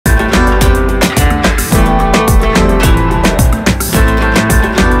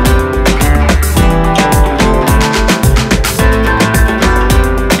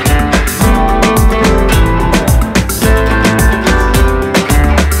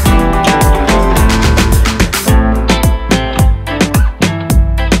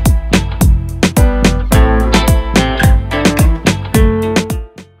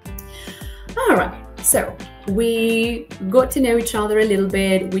got to know each other a little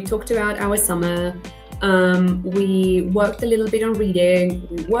bit. We talked about our summer. We worked a little bit on reading.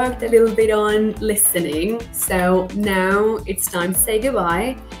 We worked a little bit on listening. So now it's time to say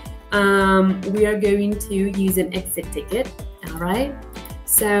goodbye. We are going to use an exit ticket. All right.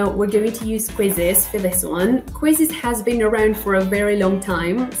 So we're going to use quizzes for this one. Quizzes has been around for a very long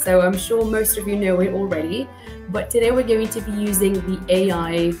time, so I'm sure most of you know it already. But today we're going to be using the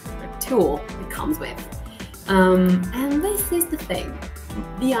AI tool it comes with. And this is the thing.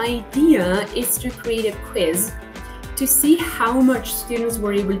 The idea is to create a quiz to see how much students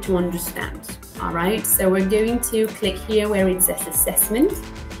were able to understand. All right, so we're going to click here where it says assessment,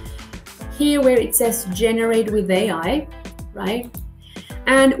 here where it says generate with AI, right?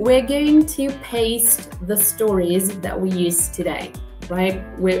 And we're going to paste the stories that we use today, right?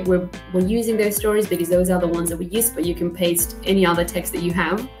 We're using those stories because those are the ones that we use, but you can paste any other text that you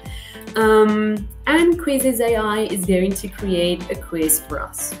have. And Quizzes AI is going to create a quiz for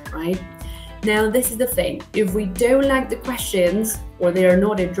us, right? Now, this is the thing. If we don't like the questions or they are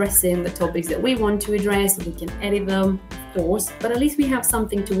not addressing the topics that we want to address, we can edit them, of course, but at least we have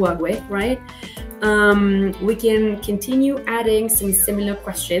something to work with, right? We can continue adding some similar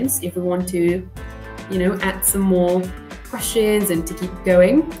questions if we want to, add some more questions and to keep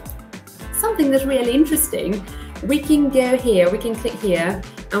going. Something that's really interesting, we can go here, we can click here,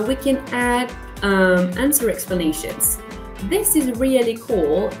 and we can add answer explanations. This is really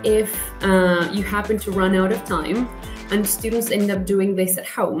cool if you happen to run out of time and students end up doing this at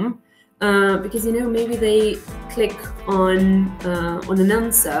home, because maybe they click on an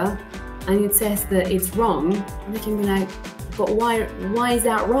answer and it says that it's wrong, and they can be like, but why is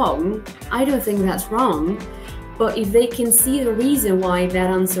that wrong? I don't think that's wrong. But if they can see the reason why that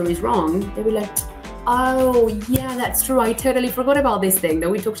answer is wrong, they'll be like, oh yeah, that's true, I totally forgot about this thing that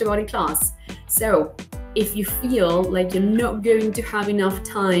we talked about in class. So if you feel like you're not going to have enough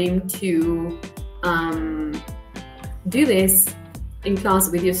time to do this in class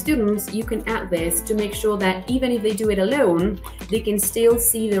with your students, you can add this to make sure that even if they do it alone, they can still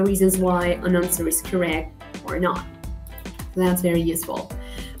see the reasons why an answer is correct or not. That's very useful.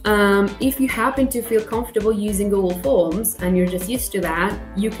 If you happen to feel comfortable using Google Forms and you're just used to that,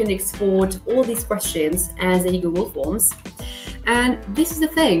 you can export all these questions as a Google Forms. And this is the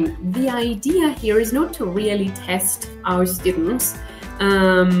thing, the idea here is not to really test our students.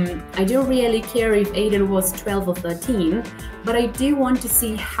 I don't really care if Aiden was 12 or 13, but I do want to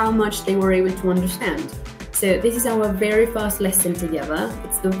see how much they were able to understand. So this is our very first lesson together.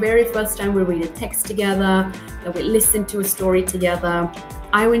 It's the very first time we read a text together, that we listen to a story together.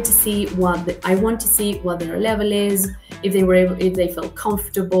 I want to see what their level is, if they felt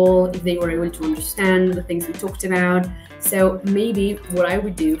comfortable, if they were able to understand the things we talked about. So maybe what I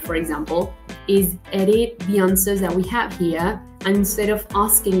would do, for example, is edit the answers that we have here, and instead of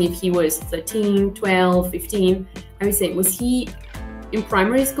asking if he was 13, 12, 15, I would say, was he in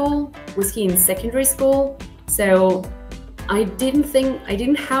primary school? Was he in secondary school? So I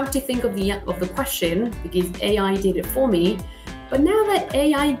didn't have to think of the question because AI did it for me. But now that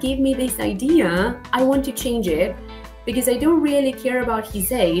AI gave me this idea, I want to change it because I don't really care about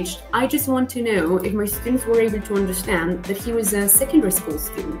his age. I just want to know if my students were able to understand that he was a secondary school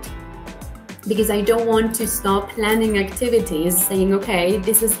student. Because I don't want to start planning activities saying, okay,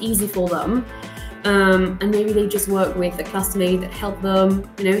 this is easy for them. And maybe they just work with a classmate that helped them,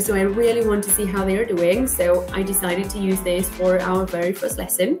 so I really want to see how they are doing. So I decided to use this for our very first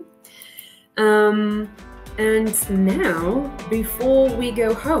lesson. And now, before we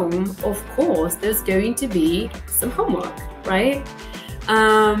go home, of course, there's going to be some homework, right?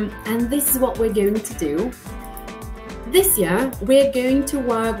 And this is what we're going to do. This year, we're going to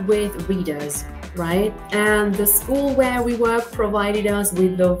work with readers, right? And the school where we work provided us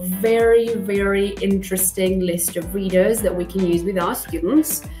with a very, very interesting list of readers that we can use with our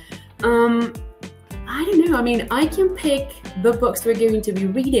students. I don't know, I can pick the books we're going to be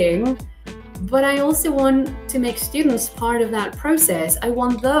reading, but I also want to make students part of that process. I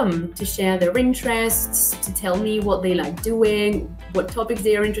want them to share their interests, to tell me what they like doing, what topics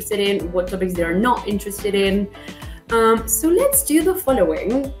they are interested in, what topics they are not interested in. So let's do the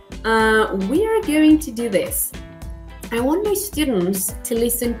following. We are going to do this. I want my students to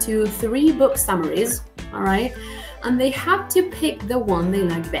listen to 3 book summaries, all right? And they have to pick the one they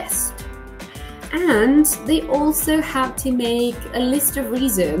like best. And they also have to make a list of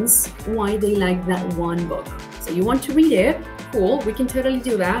reasons why they like that one book. So you want to read it, cool, we can totally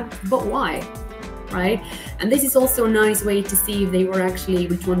do that, but why, right? And this is also a nice way to see if they were actually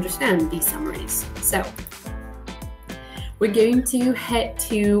able to understand these summaries. So we're going to head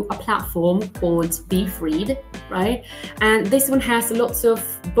to a platform called Read, right? And this one has lots of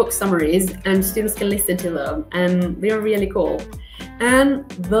book summaries and students can listen to them and they're really cool. And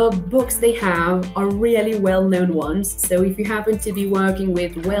the books they have are really well-known ones. So if you happen to be working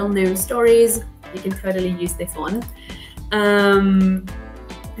with well-known stories, you can totally use this one.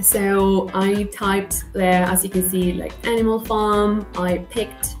 So I typed there, as you can see, like Animal Farm. I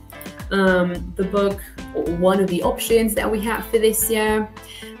picked the book, or one of the options that we have for this year.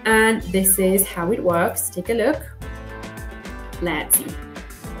 And this is how it works. Take a look. Let's see.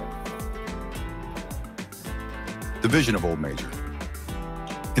 The vision of Old Major.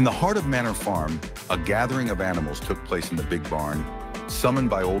 In the heart of Manor Farm, a gathering of animals took place in the big barn, summoned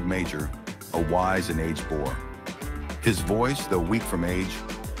by Old Major, a wise and aged boar. His voice, though weak from age.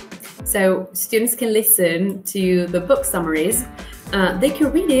 So students can listen to the book summaries. They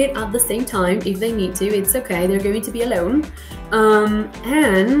can read it at the same time if they need to. It's okay, they're going to be alone.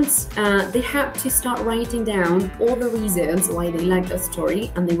 And they have to start writing down all the reasons why they like the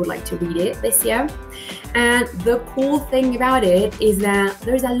story and they would like to read it this year. And the cool thing about it is that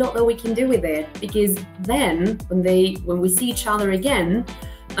there's a lot that we can do with it, because then when we see each other again,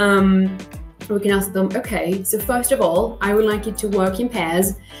 we can ask them, okay, so first of all, I would like you to work in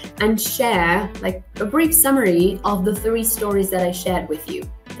pairs and share like a brief summary of the 3 stories that I shared with you.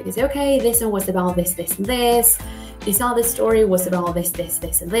 They can say, okay, this one was about this, this, and this. This other story was about this, this,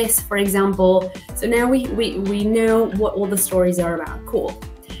 this, and this, for example. So now we know what all the stories are about. Cool.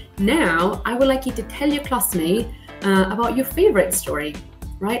 Now, I would like you to tell your classmate about your favorite story.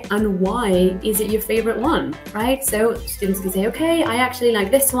 Right? And why is it your favorite one, right? So students can say, okay, I actually like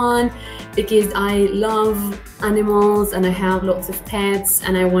this one because I love animals and I have lots of pets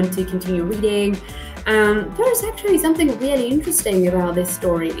and I want to continue reading. There's actually something really interesting about this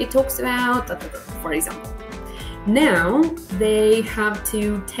story. It talks about, for example. Now they have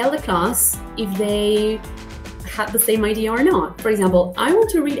to tell the class if they had the same idea or not. For example, I want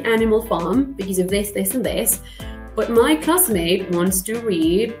to read Animal Farm because of this, this, and this. But my classmate wants to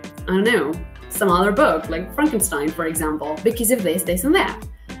read, I don't know, some other book, like Frankenstein, for example, because of this, this, and that.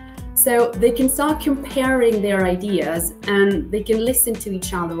 So they can start comparing their ideas and they can listen to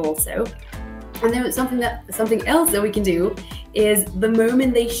each other also. And then something else that we can do is the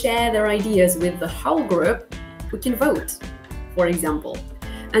moment they share their ideas with the whole group, we can vote, for example.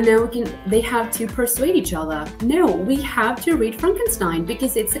 And now they have to persuade each other. No, we have to read Frankenstein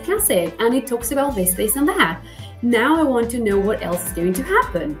because it's a classic and it talks about this, this, and that. Now I want to know what else is going to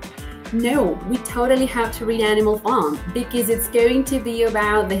happen. No, we totally have to read Animal Farm because it's going to be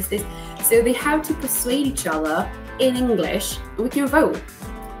about this, this. So they have to persuade each other in English. We can vote.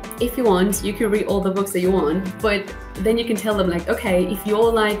 If you want, you can read all the books that you want, but then you can tell them like, okay, if you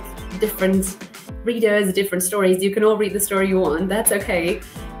all like different readers, different stories, you can all read the story you want. That's okay.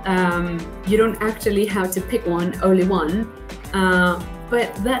 You don't actually have to pick one, only one.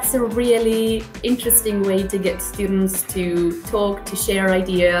 But that's a really interesting way to get students to talk, to share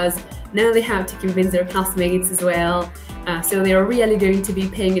ideas. Now they have to convince their classmates as well. So they are really going to be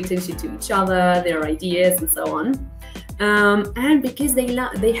paying attention to each other, their ideas, and so on. And because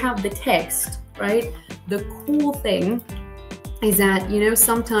they have the text, right? The cool thing is that, you know,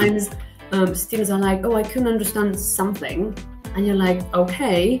 sometimes students are like, oh, I couldn't understand something. And you're like,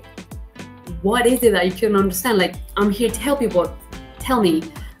 okay, what is it that you couldn't understand? Like, I'm here to help you, but tell me.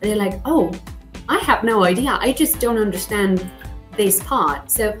 And they're like, oh, I have no idea. I just don't understand this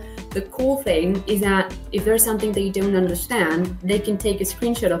part. So the cool thing is that if there's something they don't understand, they can take a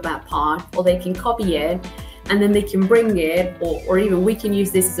screenshot of that part, or they can copy it, and then they can bring it, or even we can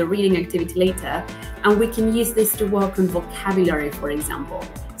use this as a reading activity later, and we can use this to work on vocabulary, for example.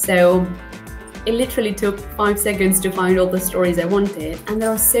 So it literally took 5 seconds to find all the stories I wanted, and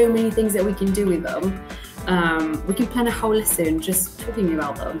there are so many things that we can do with them. We can plan a whole lesson just talking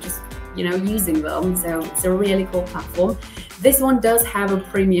about them, just, you know, using them. So it's a really cool platform. This one does have a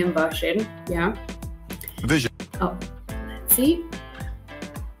premium version, yeah. Vision. Oh, let's see.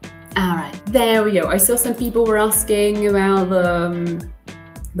 All right, there we go. I saw some people were asking about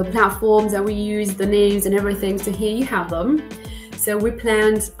the platforms that we use, the names and everything. So here you have them. So we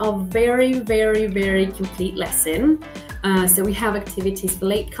planned a very, very, very complete lesson. So we have activities for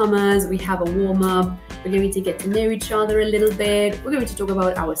latecomers, we have a warm-up, we're going to get to know each other a little bit, we're going to talk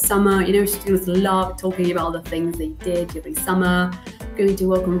about our summer. You know, students love talking about the things they did during summer. We're going to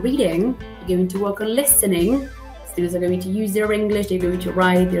work on reading, we're going to work on listening. Students are going to use their English, they're going to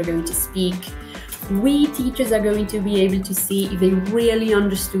write, they're going to speak. We teachers are going to be able to see if they really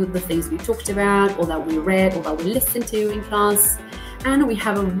understood the things we talked about, or that we read, or that we listened to in class. And we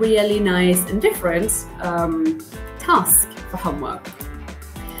have a really nice and different task for homework.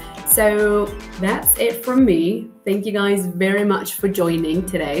 So that's it from me. Thank you guys very much for joining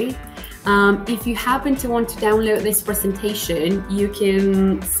today. If you happen to want to download this presentation, you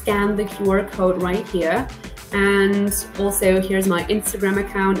can scan the QR code right here. And also here's my Instagram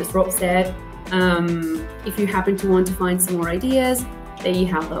account, as Rob said. If you happen to want to find some more ideas, there you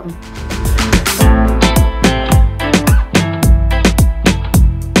have them.